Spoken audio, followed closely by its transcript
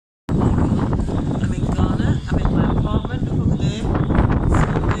I'm in Ghana. I'm in my apartment. Look over there.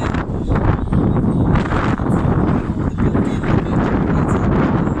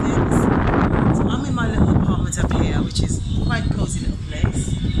 So I'm in my little apartment up here, which is quite a cozy little place.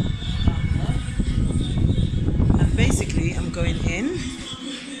 And basically, I'm going in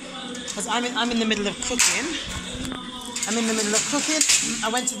because I'm in the middle of cooking. I'm in the middle of cooking. I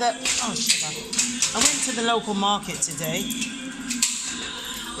went to the local market today.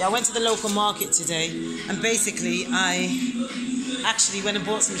 Yeah, I went to the local market today, and basically I actually went and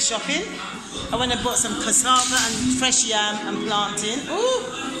bought some shopping. I went and bought some cassava and fresh yam and plantain,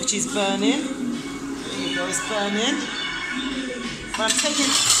 which is burning. There you go, it's burning. But I'm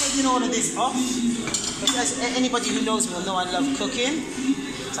taking all of this off, because anybody who knows me will know I love cooking.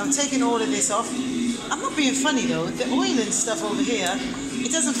 So I'm taking all of this off. I'm not being funny though, the oil and stuff over here,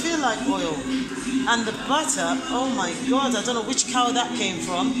 it doesn't feel like oil. And the butter, oh my God, I don't know which cow that came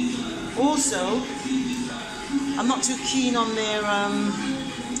from. Also, I'm not too keen on their,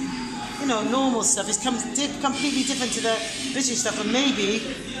 normal stuff. It's completely different to the British stuff. And maybe,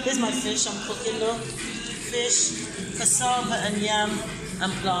 here's my fish I'm cooking, look. Fish, cassava and yam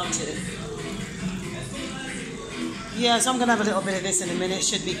and plantain. Yeah, so I'm going to have a little bit of this in a minute. It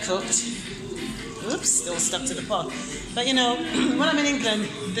should be cooked. Oops, still stuck to the pot. But you know, when I'm in England,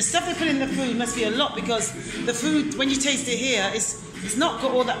 the stuff they put in the food must be a lot, because the food, when you taste it here, it's not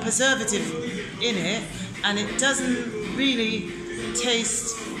got all that preservative in it, and it doesn't really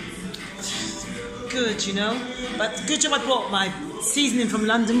taste good, you know. But good job I brought my seasoning from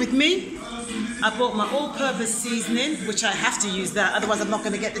London with me. I bought my all-purpose seasoning, which I have to use that, otherwise I'm not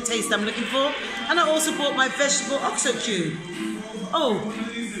going to get the taste I'm looking for. And I also bought my vegetable oxo cube. Oh,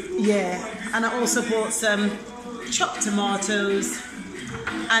 yeah. And I also bought some chopped tomatoes.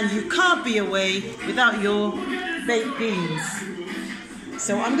 And you can't be away without your baked beans.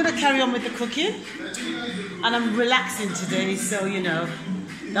 So I'm going to carry on with the cooking. And I'm relaxing today, so you know,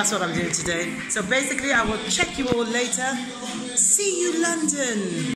 that's what I'm doing today. So basically I will check you all later. See you, London.